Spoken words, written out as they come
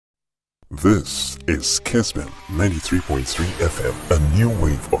This is Kessben 93.3 FM, a new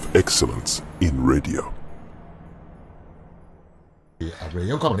wave of excellence in radio. You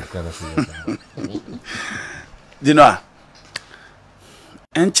know,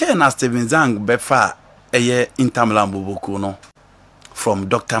 and Chena Steven Zang Befa a year in Tamlambubukuno from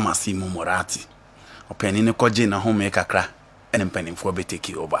Dr. Massimo Morati, or penny Kojina homemaker cra and penning for be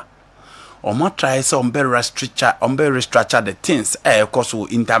take over. Or more try some very restructure the things air cost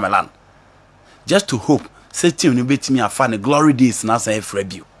in Tamalan. Just to hope, say team ni bet me a fan glory days na say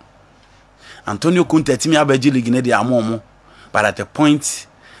Frebio. Antonio Conte timi abeji league de amomo, but at a point,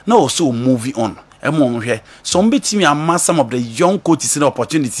 now also moving on. Emom here, some bet me a some of the young coaches in the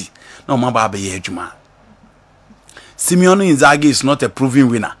opportunity. No maba be ejuma. Simeone Inzaghi is not a proven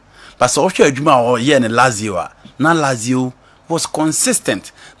winner, but so ejuma or year in Lazio. Na Lazio was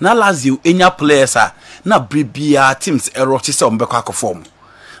consistent. Na Lazio enya players are na bribia teams erotise ombekwa form.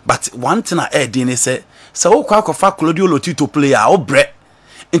 But one thing I heard in say, so kwa Claudio Lotito player or bre.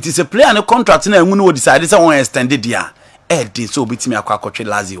 It is a player and a contract na who decided to extended ya. Eddie so beat me a quacoche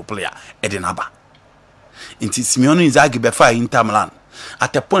Lazio player, Edinaba. It is Simeone Inzaghi befa Inter Milan.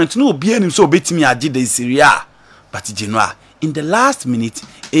 At a point, no being so beat me a G Syria. But Genoa, in the last minute,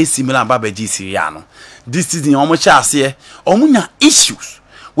 AC Milan Babeji Siriano. This is the almost here, Omunya issues.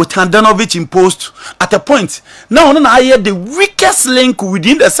 With Handanovic imposed at a point. Now, I hear the weakest link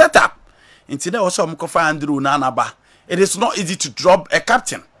within the setup. Instead, also Mkofa Andrew Nanaba. It is not easy to drop a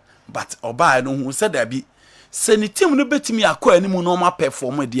captain, but Oba, I know who said there be. Send it to bet me a co any normal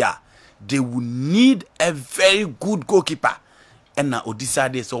performer there. They will need a very good goalkeeper. And now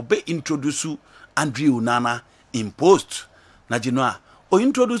decided so be introduce you Andrew Nana imposed. Najinoa or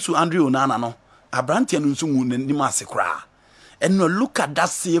introduce you Andrew Nana no. Abrantian Nsumu ni masekra. And no look at that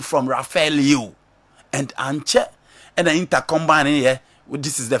save from Rafael Liu and Anche and the Inter combining here.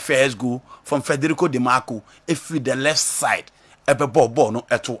 This is the first goal from Federico Di Marco. If with the left side, ebe ball no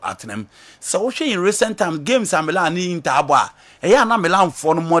eto at them. So she in recent time games and Milan ni Inter abwa. Eya na Milan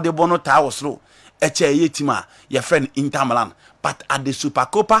for no more de bono ta oslo. Eche yetima your friend Inter Milan. But at the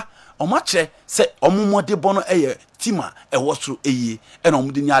Supercopa, omache say omo de bono eye tima e wasro eye and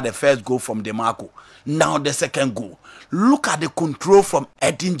omudi the first goal from Di Marco. Now the second goal. Look at the control from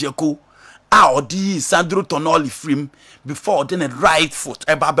Edin Dzeko. How the Sandro Tonali frame before then a right foot.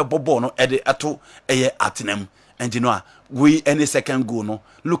 Ebabe bobono ede ato eye atinem. And you know we any second goal no.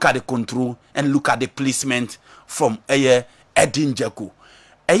 Look at the control and look at the placement from Edin Dzeko.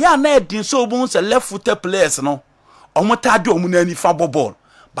 Eya na Edin so bones a left footed players no. Omotado omunani fa ball.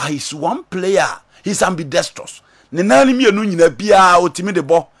 But he's one player. He's ambidextrous. Nenani mi enu nyina bia otimi the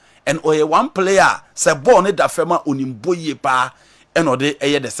ball. And oye one player se ball ne da fema onimboye pa and ode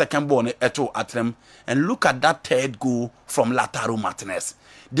eye the second ball ne eto atrem. And look at that third goal from Lautaro Martinez.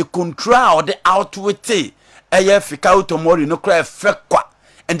 The control or the outwitty eye Fikao Tomori no cry fekwa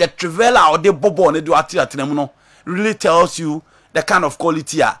and the Trivela or the bobo ne do atrem no really tells you the kind of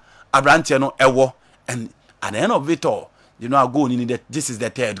quality Abrantia no ewo. And at the end of it all, you know, I go in that this is the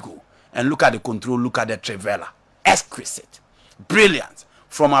third goal. And look at the control, look at the Trivela. Exquisite. Brilliant.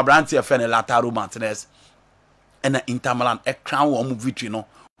 From Abrantia Fene Lautaro Martinez and the Inter Milan a crown one victory no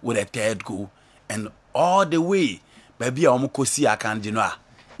with a third goal and all the way baby omukosi akanjinoa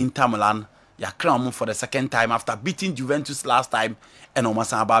Inter Milan ya crown for the second time after beating Juventus last time and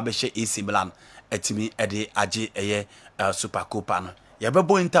omasa ababeshe AC Milan etimi ede age eye Supercopa no ya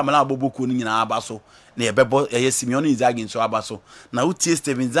bebo Inter Milan boboku ni nyina abaso na ya bebo eye Simeone Inzaghi so abaso na utie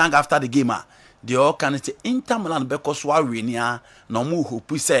Steven Zang after the game the all can say Inter Milan because wa wenia na mu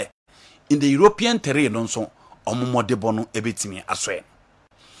hope say in the European terrain no so omo de bono ebetimi aswe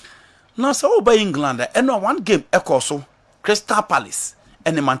na so by England and one game ekoso Crystal Palace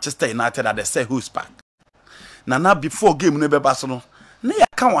and Manchester United at the Selhurst Park na before game no beba so no na ya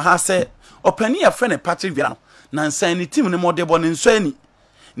kan wa ha say opani ya friend Patrick Vieira na nsan ni team ni mo de bono nso ani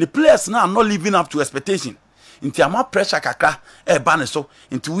the players now are not living up to expectation. Into ama pressure kakra ban so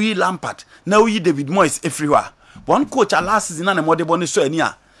into we Lampard now we David Moyes everywhere one coach last season na mo de bone so ani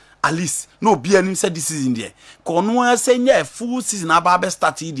at least no be any said this season there kono say nya full season aba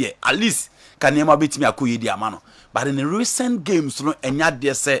start there at least can ema betimi akoye di ama no but in the recent games no enya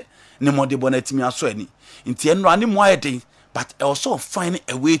there say ne mo de bone timi aso ani into enro ani mo ayede but also find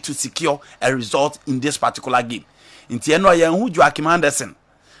a way to secure a result in this particular game into enro yan hu Joachim Anderson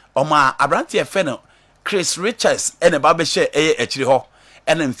oma Abrantia Fene Chris Richards and a babeshe actually ho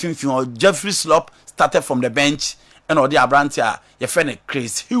and then Finfin Jeffrey Slop started from the bench and all the Abrantia your friend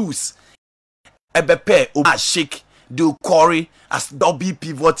Chris Hughes Ebepe Oma Shake do Corey as Dobby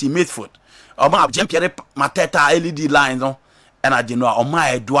pivot in midfield. Oma Jean-Pierre Mateta LED line no and I know Oma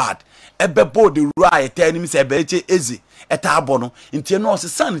Edward ebebo the right enim say ebeche ezi etabo no ntie no se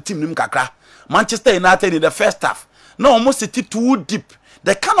san team nim kakra Manchester United in the first half no almost sit too deep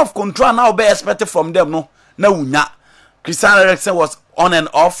the kind of control now be expected from them no na unya Christian Eriksen was on and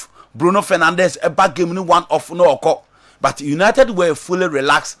off Bruno Fernandes a back game no one off no occur but United were fully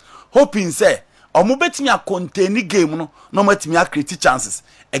relaxed hoping say omo betimi a contain game no matimi a create chances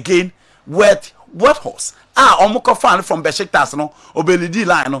again what horse omo fan from Besiktas no obelidi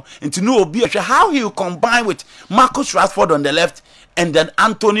line no into no obi how he will combine with Marcus Rashford on the left and then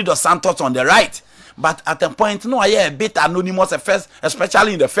Anthony Dos Santos on the right but at a point no a bit anonymous at first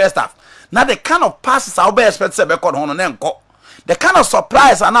especially in the first half now the kind of passes I be expect say be kon hono na nko the kind of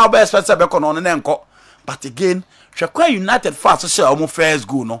surprise and now be expect say be kon hono na nko but again Shakwa United fast say omo first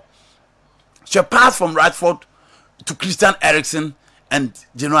goal no she pass from Rashford to Christian Eriksen and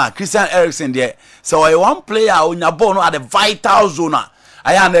Christian Eriksen there so one player on your ball no at the vital zone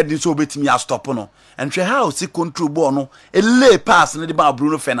I am ready so betimi a stop no and how see control ball no a lay pass no the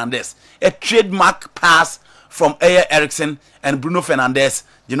Bruno Fernandes a trademark pass from Eriksen and Bruno Fernandes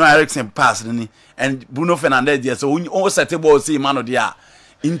Eriksen pass and Bruno Fernandes there so all set ball see man there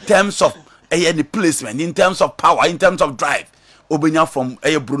in terms of the placement in terms of power in terms of drive obenya from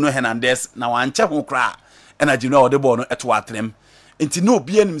Bruno Fernandes now anche ho kra and the ball no eto atrem nti no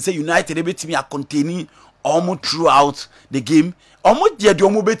obi anim say United betimi a containing almost throughout the game almost dey de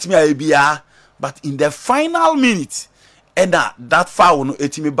omo betimi a bia but in the final minute and that foul no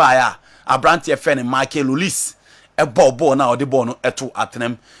etimi ba ya Abrante Fene Michael Lulis e ball now the ball no eto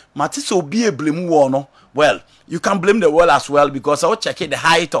atrem matise obi e blame wo no well you can blame the wall as well because I will check the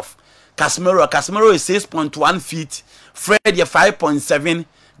height of Casemiro is 6.1 feet Fred is 5.7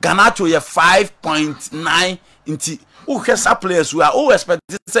 Garnacho is 5.9 inti who players who are all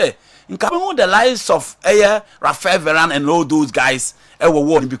expected to say in coming the lives of Rafael Varane and all those guys were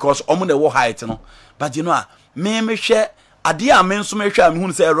warning because omo the war height no but me share adia men so me hwa me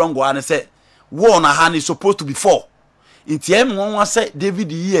hu say wrong one say war na hand is supposed to be 4 inti em won say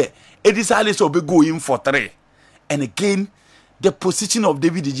David here it decided to be going for 3 and again the position of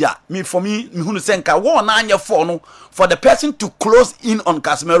David Gia for me hu say nka war na anya 4 no for the person to close in on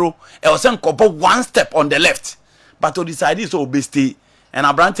Casemiro e was say one step on the left but to decide is obesity and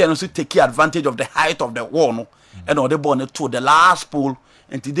Abrante also take advantage of the height of the wall no and on the ball to the last pole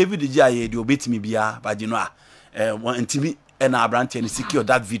and David Gia the obet me bia but and TV and Abrante secure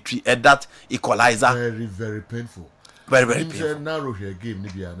that victory at that equalizer very painful very painful narrow here game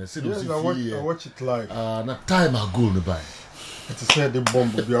Libya and I watch it live na time ago no buy it said the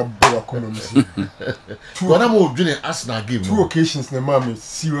bomb will be a ball community. Two occasions, the man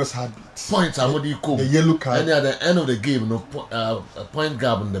serious habits. Points are what you call the yellow card. And at the end of the game, no point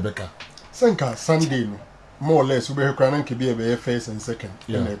gap on the Becca. Sanka Sunday, more or less, we be crying to be a first and second.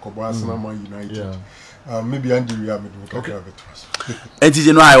 In the Kobasana United. Maybe Andy Riamid will okay of it.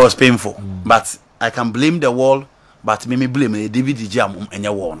 And I was painful, but I can blame the wall, but me blame the DVD jam and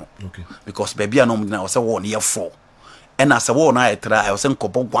your wall. Okay. Because baby, I know I was a 1 year 4. And as a one I try, I was saying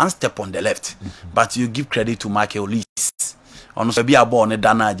one step on the left, but you give credit to Michael Lees. On be a born a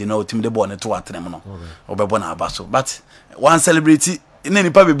dana, team the born to a tremino or Babona Basso. But one celebrity in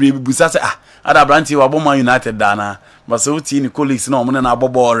any public Busasa, other branch of Obama United Dana, but so team colleagues no man and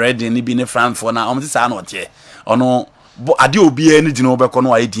Abobo already and been a friend for now. This are not yet or no. But I do be any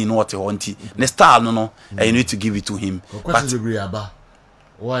Genobecono ID not wanty. Nestal no, and you need to give it to him. But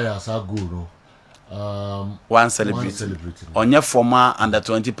why are so good? One celebrity on your former under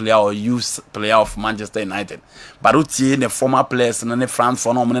 20 player or youth player of Manchester United. But Uti the former players and the France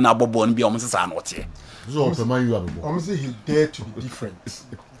for no man abobo and be almost not here. So honestly he dared to be different.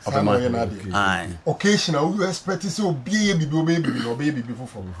 Occasionally you expect to say baby no baby before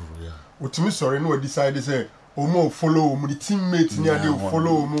for me sorry no decide say omo follow mo the teammates near they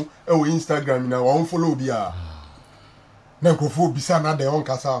follow mo e Instagram na won follow bia na nkofo bisa na de on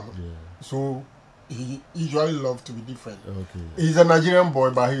kasa so he usually loves to be different. Okay. He's a Nigerian boy,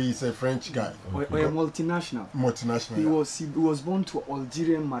 but he is a French guy. Okay. Or a multinational. Multinational. He was born to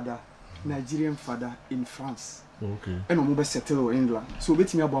Algerian mother, Nigerian father in France. Okay. And Omobe settled in England. So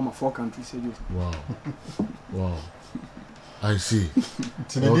bet me about my 4 countries. Wow. Wow. I see.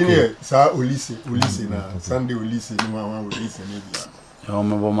 Today, Sir Ulysses na Sunday Ulysses, no one Ulysses maybe.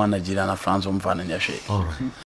 Your Nigeria and France on fan in your shape. All right.